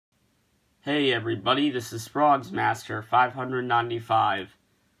Hey everybody, this is Frogsmaster 595.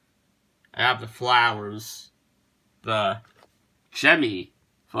 I have the flowers, the gemmy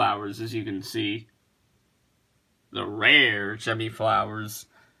flowers, as you can see. The rare gemmy flowers.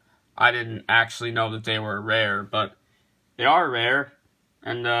 I didn't actually know that they were rare, but they are rare,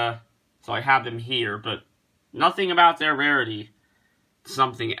 and so I have them here, but nothing about their rarity.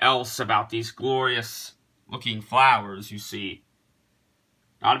 Something else about these glorious looking flowers, you see.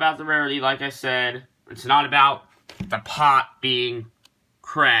 Not about the rarity, like I said. It's not about the pot being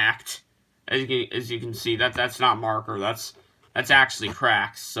cracked. As you can see, that's not marker. That's actually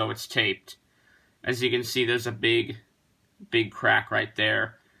cracks, so it's taped. As you can see, there's a big crack right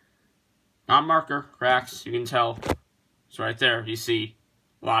there. Not marker, cracks. You can tell. It's right there. You see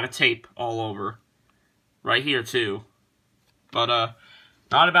a lot of tape all over. Right here too. But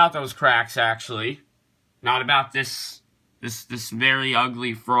not about those cracks actually. Not about this very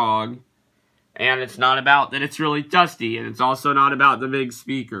ugly frog, and it's not about that it's really dusty, and it's also not about the big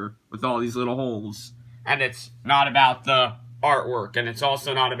speaker with all these little holes, and it's not about the artwork, and it's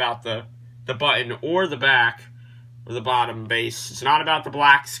also not about the button or the back or the bottom base. It's not about the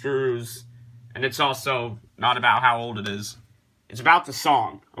black screws, and it's also not about how old it is. It's about the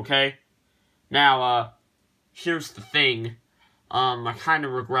song, okay? Now, here's the thing. I kind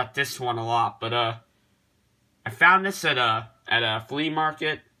of regret this one a lot, but, I found this at a flea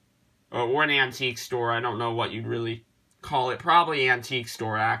market, or an antique store. I don't know what you'd really call it. Probably antique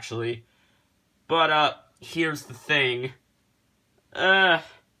store, actually. But, here's the thing. It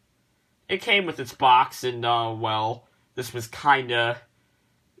came with its box, and, well, this was kinda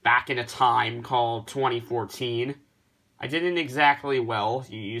back in a time called 2014. I didn't exactly well,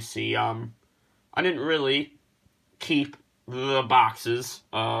 you see, I didn't really keep the boxes,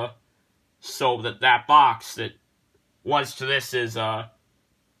 so that box that was to this is,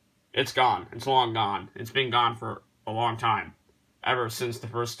 it's gone. It's long gone. It's been gone for a long time. Ever since the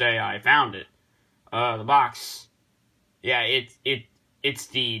first day I found it. The box, yeah, it's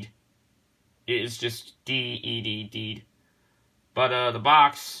deed. It's just D-E-D, deed. But, the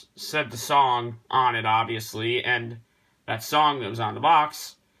box said the song on it, obviously, and that song that was on the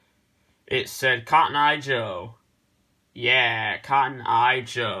box, it said Cotton Eye Joe. Yeah, Cotton Eye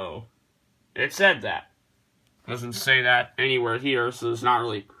Joe. It said that. It doesn't say that anywhere here, so there's not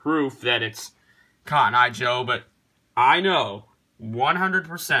really proof that it's Cotton Eye Joe, but I know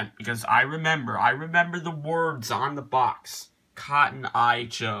 100% because I remember the words on the box. Cotton Eye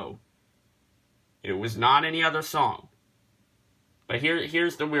Joe. It was not any other song. But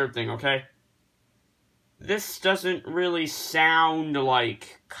here's the weird thing, okay? This doesn't really sound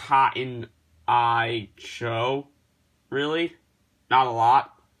like Cotton Eye Joe, really. Not a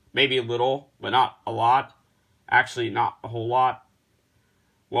lot. Maybe a little, but not a lot. Actually, not a whole lot.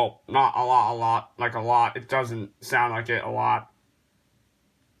 Well, not a lot, like a lot. It doesn't sound like it a lot.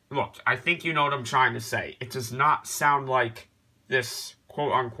 Look, I think you know what I'm trying to say. It does not sound like this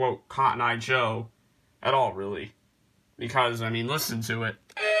quote-unquote Cotton Eye Joe at all, really. Because, I mean, listen to it.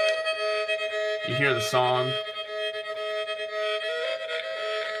 You hear the song.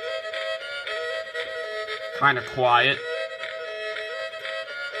 Kind of quiet.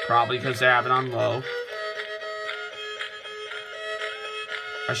 Probably because they have it on low.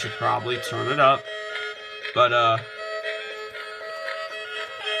 I should probably turn it up. But,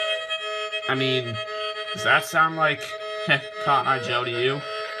 I mean, does that sound like Cotton Eye Joe to you?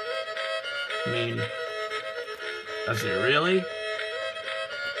 I mean, does it really?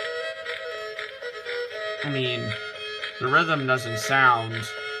 I mean, the rhythm doesn't sound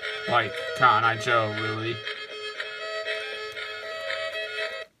like Cotton Eye Joe, really.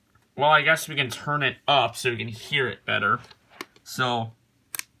 Well, I guess we can turn it up so we can hear it better. So,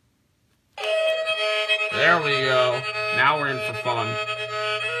 there we go. Now we're in for fun.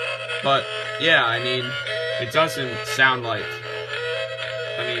 But, yeah, I mean, it doesn't sound like,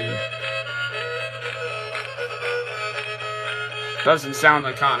 doesn't sound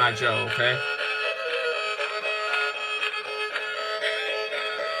like Cotton Eye Joe, okay?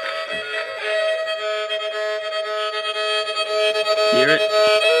 Hear it?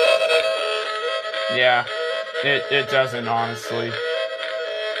 Yeah, it doesn't, honestly.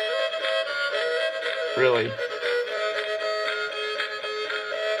 Really.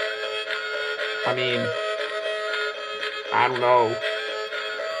 I mean, I don't know.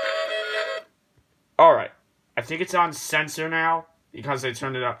 Alright, I think it's on censor now, because they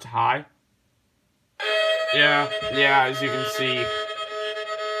turned it up to high. Yeah, as you can see.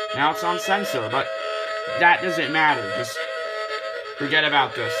 Now it's on censor, but that doesn't matter, just forget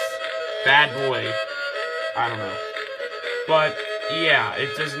about this. Bad boy. I don't know. But, yeah,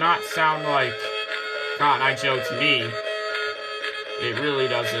 it does not sound like Cotton Eye Joe to me. It really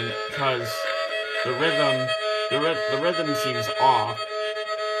doesn't, because the rhythm seems off.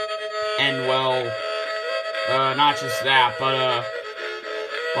 And, well, not just that, but,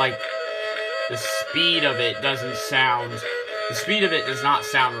 like, the speed of it does not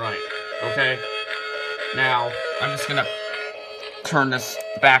sound right, okay? Now, I'm just gonna turn this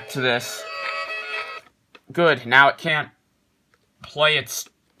back to this. Good, now it can't play its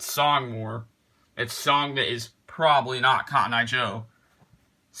song more. Its song that is probably not Cotton Eye Joe.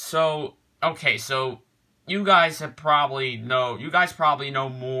 So, okay, so you guys probably know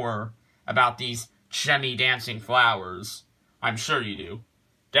more about these Jemmy Dancing Flowers. I'm sure you do.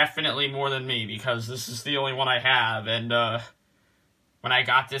 Definitely more than me, because this is the only one I have, and, when I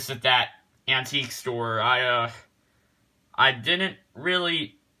got this at that antique store, I didn't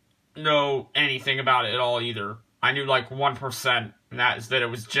really know anything about it at all either. I knew like 1%, and that is that it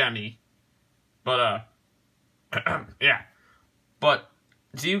was Jemmy. But, yeah. But,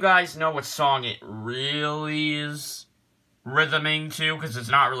 do you guys know what song it really is rhythming to? Because it's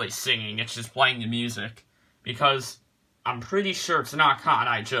not really singing, it's just playing the music. Because I'm pretty sure it's not Cotton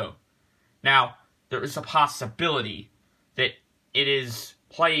Eye Joe. Now, there is a possibility that it is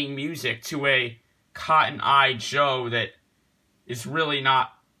playing music to a Cotton Eye Joe that is really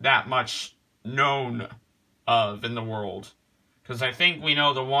not that much known of in the world. Because I think we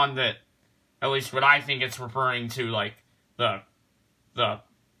know the one that, at least what I think it's referring to, like, the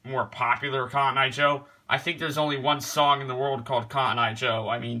more popular Cotton Eye Joe. I think there's only one song in the world called Cotton Eye Joe.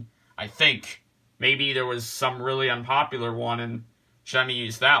 I mean, I think maybe there was some really unpopular one and Jemmy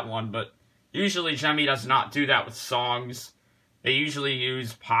used that one, but usually Jemmy does not do that with songs. They usually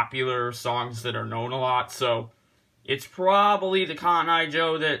use popular songs that are known a lot, so it's probably the Cotton Eye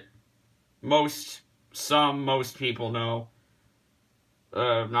Joe that most people know.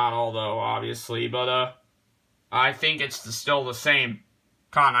 Not all, though, obviously, but, I think it's still the same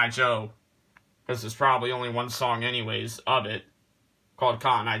Cotton Eye Joe, because there's probably only one song anyways of it, called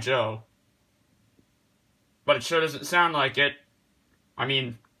Cotton Eye Joe. But it sure doesn't sound like it. I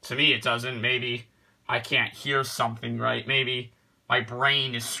mean, to me it doesn't. Maybe I can't hear something right. Maybe my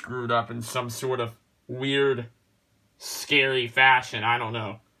brain is screwed up in some sort of weird, scary fashion. I don't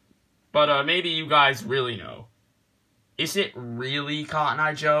know. But, maybe you guys really know. Is it really Cotton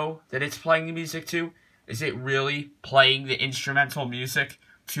Eye Joe that it's playing the music to? Is it really playing the instrumental music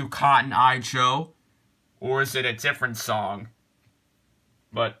to Cotton Eye Joe? Or is it a different song?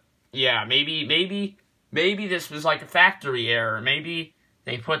 But, yeah, maybe this was like a factory error. Maybe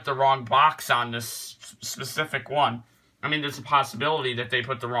they put the wrong box on this specific one. I mean, there's a possibility that they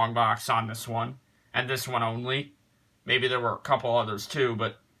put the wrong box on this one, and this one only. Maybe there were a couple others too,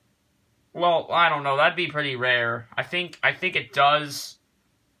 but, well, I don't know. That'd be pretty rare. I think it does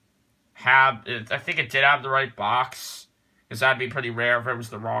have, I think it did have the right box, because that'd be pretty rare if it was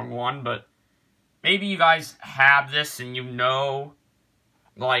the wrong one, but maybe you guys have this and you know,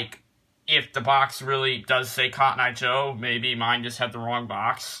 like, if the box really does say Cotton Eye Joe, maybe mine just had the wrong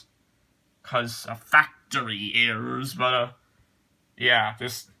box, because of factory errors, but, yeah,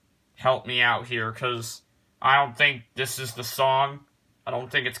 just help me out here, because I don't think this is the song. I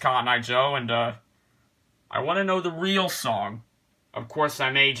don't think it's Cotton Eye Joe, and, I want to know the real song. Of course,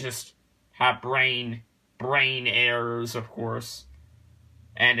 I may just have brain errors, of course,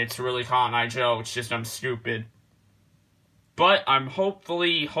 and it's really Cotton Eye Joe, it's just I'm stupid. But I'm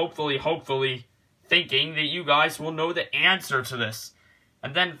hopefully thinking that you guys will know the answer to this.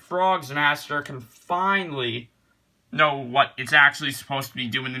 And then Frogs Master can finally know what it's actually supposed to be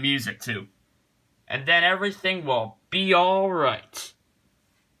doing the music to. And then everything will be alright.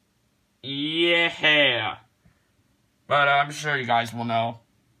 Yeah. But I'm sure you guys will know.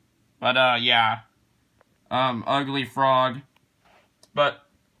 But yeah. Ugly Frog. But,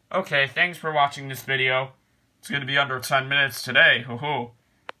 okay, thanks for watching this video. It's gonna be under 10 minutes today, ho-ho.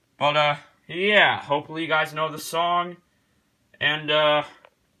 But, yeah, hopefully you guys know the song. And,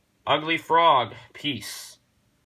 Ugly Frog, peace.